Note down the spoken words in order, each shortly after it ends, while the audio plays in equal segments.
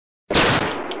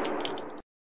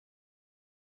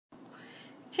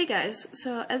Hey guys,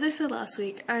 so as I said last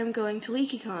week, I'm going to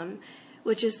LeakyCon,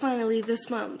 which is finally this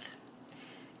month.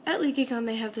 At LeakyCon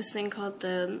they have this thing called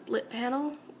the Lit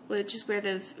Panel, which is where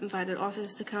they've invited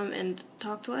authors to come and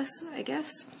talk to us, I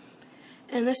guess.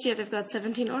 And this year they've got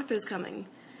 17 authors coming.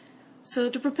 So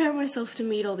to prepare myself to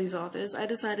meet all these authors, I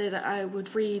decided I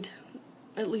would read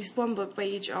at least one book by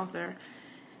each author.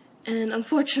 And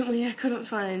unfortunately I couldn't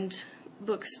find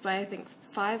books by I think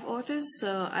 5 authors,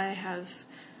 so I have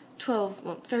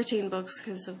 13 books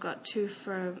because I've got 2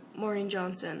 for Maureen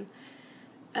Johnson.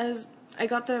 As I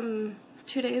got them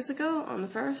 2 days ago on the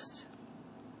 1st,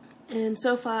 and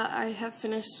so far I have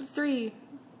finished 3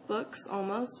 books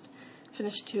almost.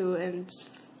 Finished 2 and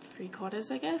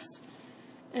 3/4, I guess.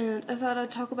 And I thought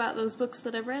I'd talk about those books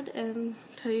that I've read and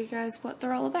tell you guys what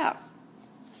they're all about.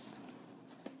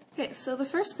 Okay, so the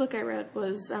first book I read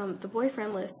was The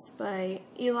Boyfriend List by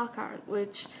Lockhart,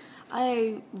 which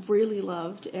I really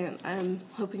loved, and I'm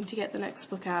hoping to get the next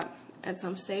book out at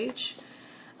some stage.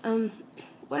 When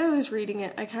I was reading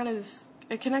it, I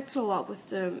connected a lot with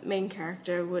the main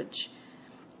character, which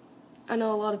I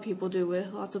know a lot of people do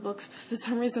with lots of books, but for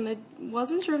some reason I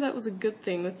wasn't sure if that was a good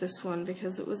thing with this one,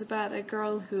 because it was about a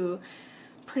girl who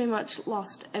pretty much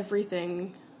lost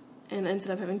everything and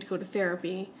ended up having to go to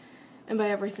therapy. And by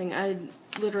everything, I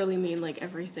literally mean like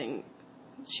everything.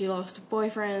 She lost a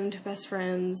boyfriend, best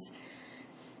friends,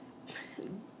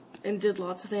 and did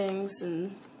lots of things,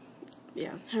 and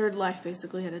yeah, her life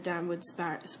basically had a downward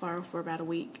spiral for about a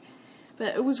week.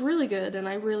 But it was really good, and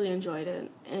I really enjoyed it,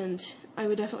 and I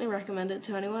would definitely recommend it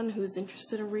to anyone who's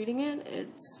interested in reading it.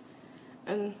 It's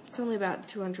only about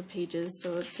 200 pages,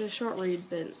 so it's a short read,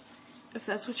 but if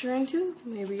that's what you're into,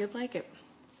 maybe you'd like it.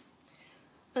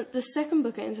 The second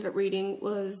book I ended up reading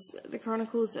was The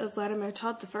Chronicles of Vladimir,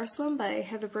 the first one by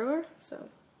Heather Brewer, so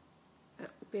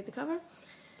that would be the cover.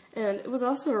 And it was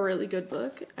also a really good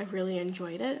book. I really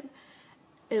enjoyed it.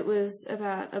 It was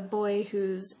about a boy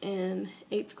who's in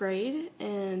 8th grade,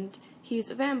 and he's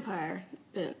a vampire,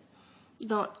 but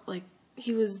not like,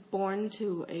 he was born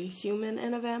to a human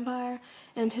and a vampire,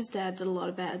 and his dad did a lot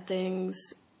of bad things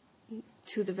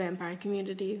to the vampire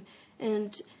community,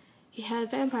 and he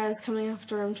had vampires coming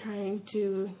after him trying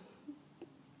to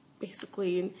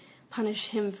basically punish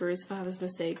him for his father's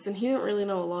mistakes, and he didn't really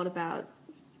know a lot about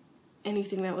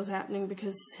anything that was happening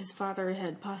because his father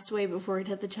had passed away before he'd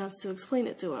had the chance to explain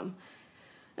it to him.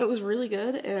 It was really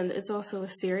good, and it's also a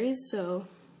series, so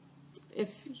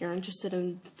if you're interested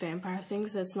in vampire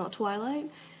things that's not Twilight,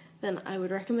 then I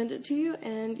would recommend it to you,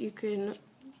 and you can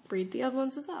read the other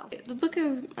ones as well. The book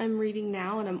I'm reading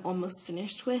now, and I'm almost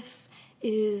finished with,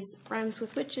 is Rhymes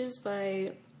with Witches by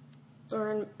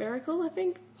Myracle, I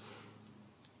think?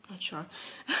 Not sure.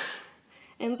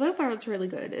 And so far it's really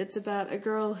good. It's about a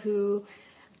girl who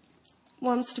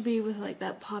wants to be with like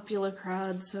that popular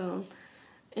crowd,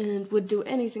 and would do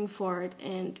anything for it,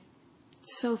 and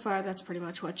so far that's pretty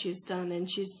much what she's done, and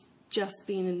she's just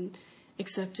been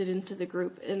accepted into the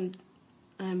group, and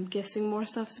I'm guessing more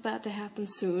stuff's about to happen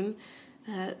soon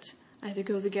that either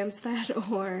goes against that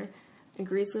or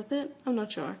agrees with it. I'm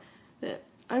not sure, but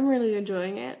I'm really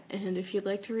enjoying it, and if you'd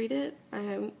like to read it,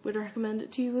 I would recommend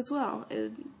it to you as well.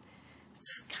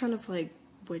 It's kind of like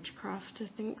witchcraft, I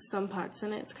think, some parts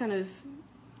in it. It's kind of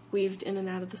weaved in and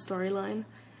out of the storyline,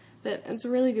 but it's a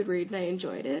really good read, and I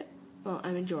enjoyed it. Well,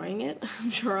 I'm enjoying it. I'm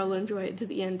sure I'll enjoy it to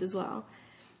the end as well.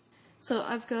 So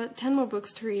I've got 10 more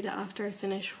books to read after I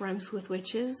finish Rhymes with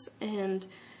Witches, and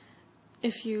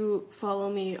if you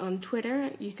follow me on Twitter,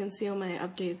 you can see all my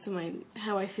updates and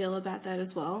how I feel about that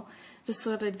as well. Just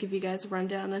thought I'd give you guys a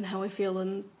rundown on how I feel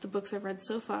in the books I've read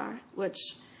so far,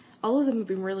 which all of them have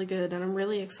been really good, and I'm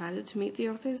really excited to meet the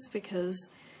authors because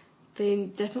they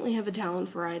definitely have a talent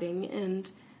for writing,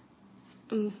 and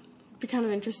it'd be kind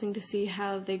of interesting to see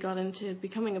how they got into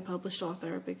becoming a published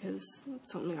author, because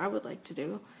it's something I would like to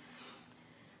do.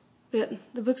 But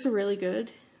the books are really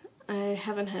good. I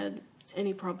haven't had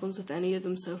any problems with any of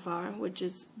them so far, which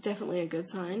is definitely a good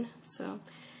sign, so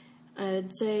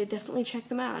I'd say definitely check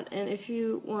them out. And if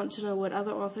you want to know what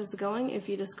other authors are going, if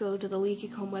you just go to the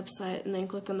LeakyCon website and then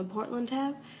click on the Portland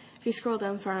tab, if you scroll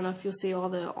down far enough, you'll see all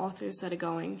the authors that are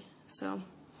going. So,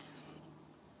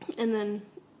 and then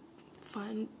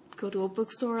go to a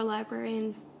bookstore or library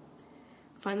and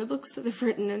find the books that they've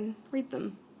written and read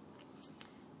them.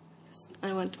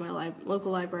 I went to my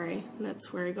local library, and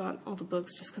that's where I got all the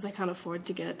books, just because I can't afford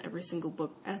to get every single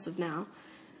book as of now.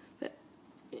 But,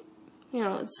 you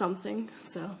know, it's something,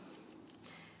 so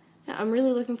yeah, I'm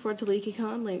really looking forward to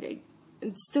LeakyCon. Like,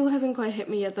 it still hasn't quite hit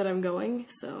me yet that I'm going,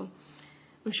 so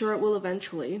I'm sure it will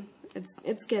eventually.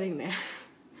 It's getting there.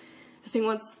 I think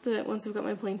once I've got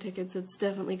my plane tickets, it's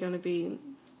definitely going to be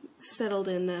settled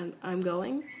in that I'm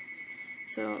going.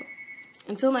 So,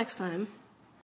 until next time.